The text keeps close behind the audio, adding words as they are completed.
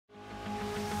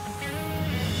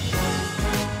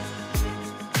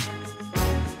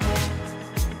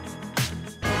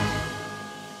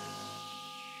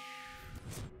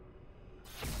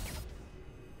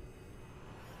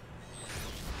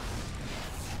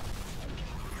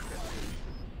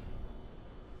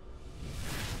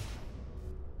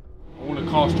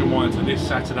Ask John White this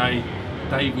Saturday.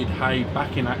 David Haye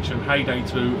back in action. Haye Day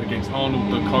 2 against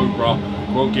Arnold the Cobra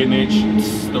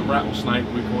GJERGJAJ, the rattlesnake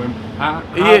we call him.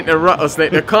 He ain't a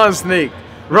rattlesnake, the corn snake.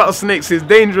 Rattlesnakes is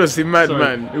dangerous, you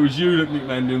madman. It was you that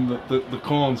nicknamed him the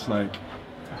corn snake.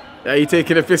 Are you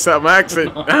taking a piss out of my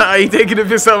accent? Are you taking a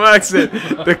piss out of my accent?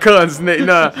 The corn snake,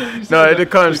 nah, the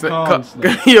corn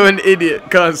snake. You're an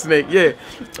idiot, corn snake, yeah.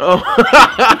 Oh.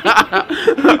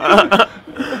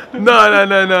 No.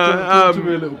 Talk to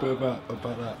me a little bit about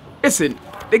that. Listen,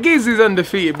 the geezer's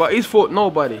undefeated, but he's fought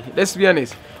nobody. Let's be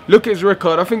honest. Look at his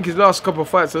record. I think his last couple of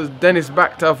fights was Dennis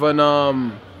Backtough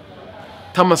and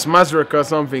Thomas Mazurek or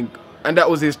something, and that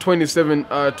was his 20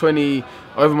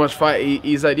 however much fight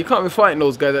he's had. You can't be fighting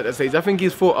those guys at that stage. I think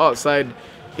he's fought outside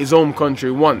his home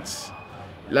country once.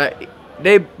 Like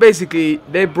they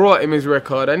brought him his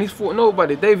record, and he's fought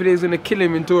nobody. David is gonna kill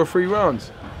him in 2 or 3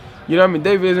 rounds. You know what I mean?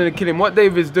 David is gonna kill him. What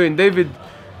David's doing, David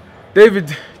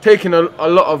taking a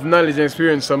lot of knowledge and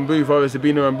experience from Booth, obviously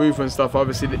being around Booth and stuff.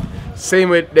 Obviously, the same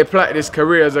way they plotted his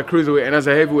career as a cruiserweight and as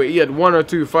a heavyweight. He had 1 or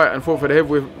 2 fights and fought for the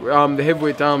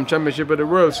heavyweight championship of the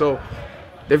world. So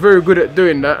they're very good at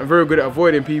doing that and very good at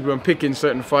avoiding people and picking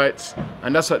certain fights.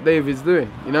 And that's what David's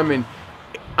doing. You know what I mean?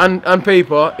 And on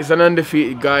paper, he's an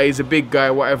undefeated guy. He's a big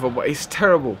guy, whatever. But he's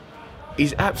terrible.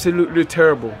 He's absolutely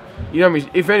terrible. You know what I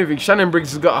mean? If anything, Shannon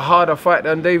Briggs has got a harder fight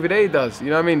than David Haye does. You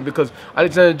know what I mean? Because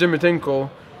Alexander Dimitrhenko,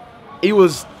 he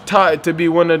was touted to be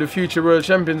one of the future world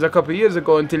champions a couple of years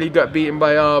ago until he got beaten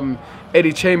by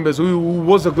Eddie Chambers, who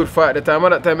was a good fighter at the time. At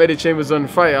that time, Eddie Chambers was on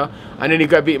fire, and then he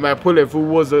got beaten by Pulev,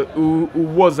 who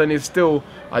was and is still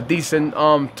a decent,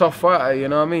 tough fighter. You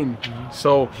know what I mean?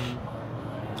 So.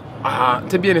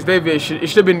 To be honest, it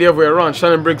should have been the other way around.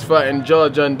 Shannon Briggs fighting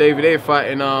Georgia and David Haye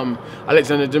fighting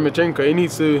Alexander Dimitrhenko. He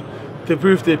needs to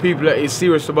prove to the people that he's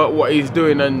serious about what he's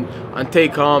doing and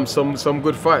take some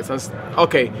good fights. And,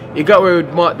 okay, you got away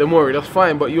with Mark Demori, that's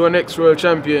fine, but you're an ex-world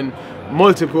champion, in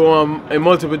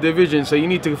multiple divisions, so you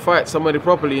need to fight somebody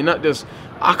properly, not just.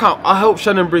 I hope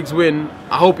Shannon Briggs win.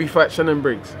 I hope he fights Shannon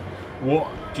Briggs. What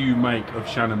do you make of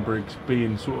Shannon Briggs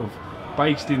being sort of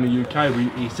based in the UK?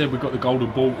 He said we've got the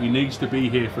golden ball. He needs to be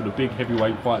here for the big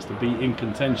heavyweight fights to be in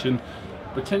contention.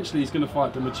 Potentially he's going to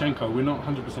fight Dimitrhenko. We're not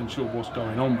 100% sure what's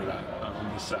going on with that on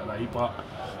this Saturday, but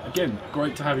again,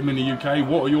 great to have him in the UK.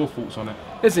 What are your thoughts on it?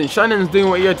 Listen, Shannon's doing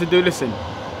what he had to do. Listen,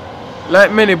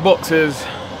 like many boxers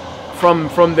from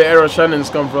the era Shannon's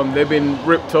come from, they've been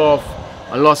ripped off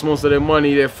and lost most of their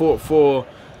money. They fought for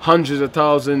hundreds of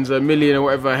thousands, a million or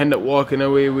whatever, and end up walking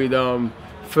away with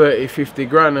 30, 50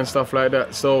 grand and stuff like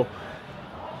that. So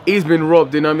he's been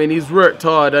robbed, you know what I mean? He's worked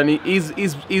hard, and he's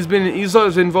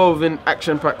always involved in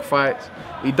action-packed fights.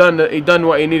 He done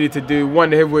what he needed to do, won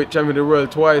the heavyweight champion of the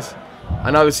world twice,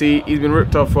 and obviously he's been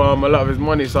ripped off a lot of his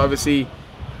money. So obviously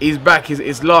he's back,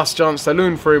 his last chance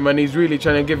saloon for him, and he's really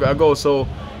trying to give it a go. So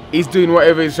he's doing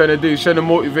whatever he's trying to do. He's trying to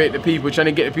motivate the people, trying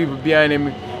to get the people behind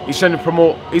him. He's trying to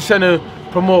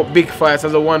promote big fights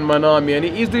as a one-man army, and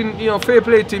he's doing, you know, fair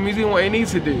play to him. He's doing what he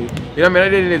needs to do. You know what I mean? At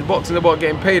the end of his boxing about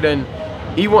getting paid, and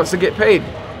he wants to get paid.